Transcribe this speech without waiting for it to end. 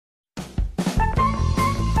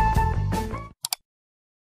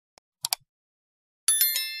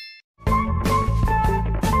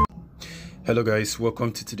Hello guys,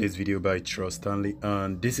 welcome to today's video by Charles Stanley,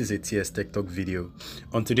 and this is a TS Tech Talk video.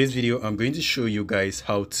 On today's video, I'm going to show you guys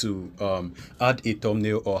how to add a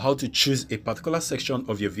thumbnail, or how to choose a particular section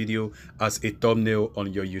of your video as a thumbnail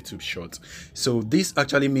on your YouTube short. So this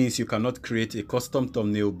actually means you cannot create a custom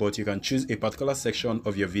thumbnail, but you can choose a particular section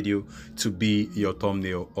of your video to be your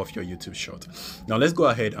thumbnail of your YouTube short. Now let's go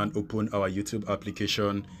ahead and open our YouTube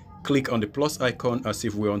application. Click on the plus icon as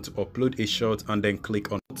if we want to upload a short, and then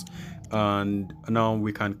click on it. And now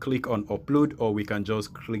we can click on upload, or we can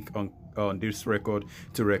just click on this record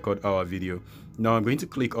to record our video. Now I'm going to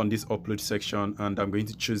click on this upload section, and I'm going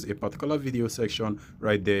to choose a particular video section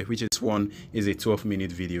right there, which is one is a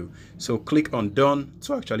 12-minute video. So click on done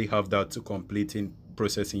to actually have that to complete in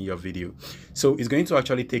processing your video. So it's going to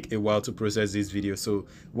actually take a while to process this video. So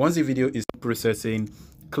once the video is processing,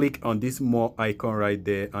 click on this more icon right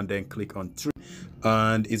there, and then click on trim,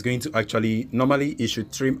 and it's going to actually, normally it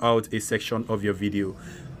should trim out a section of your video,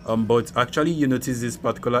 but actually you notice this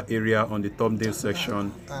particular area on the thumbnail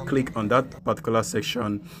section. Click on that particular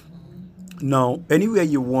section. Now anywhere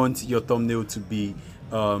you want your thumbnail to be,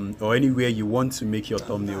 or anywhere you want to make your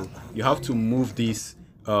thumbnail, you have to move this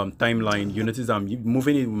timeline. You notice I'm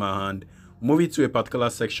moving it with my hand. Move it to a particular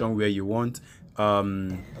section where you want.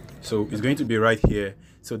 So it's going to be right here.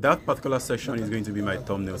 So that particular section is going to be my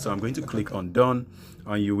thumbnail. So I'm going to click on done,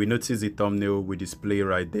 and you will notice the thumbnail will display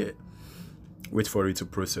right there. Wait for it to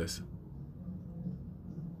process.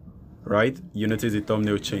 Right, you notice the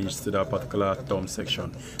thumbnail changed to that particular thumb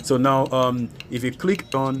section. So now if you click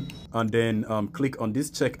on and then click on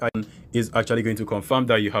this check icon, is actually going to confirm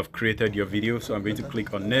that you have created your video. So I'm going to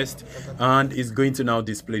click on next, and it's going to now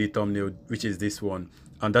display the thumbnail, which is this one,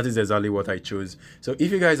 and that is exactly what I chose. So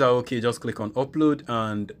if you guys are okay, just click on upload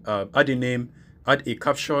and add a name, add a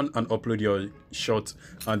caption, and upload your shot.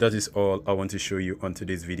 And that is all I want to show you on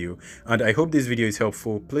today's video, and I hope this video is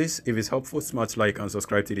helpful. Please, if it's helpful, smash like and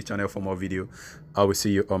subscribe to the channel for more video. I will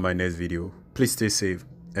see you on my next video. Please stay safe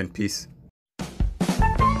and peace.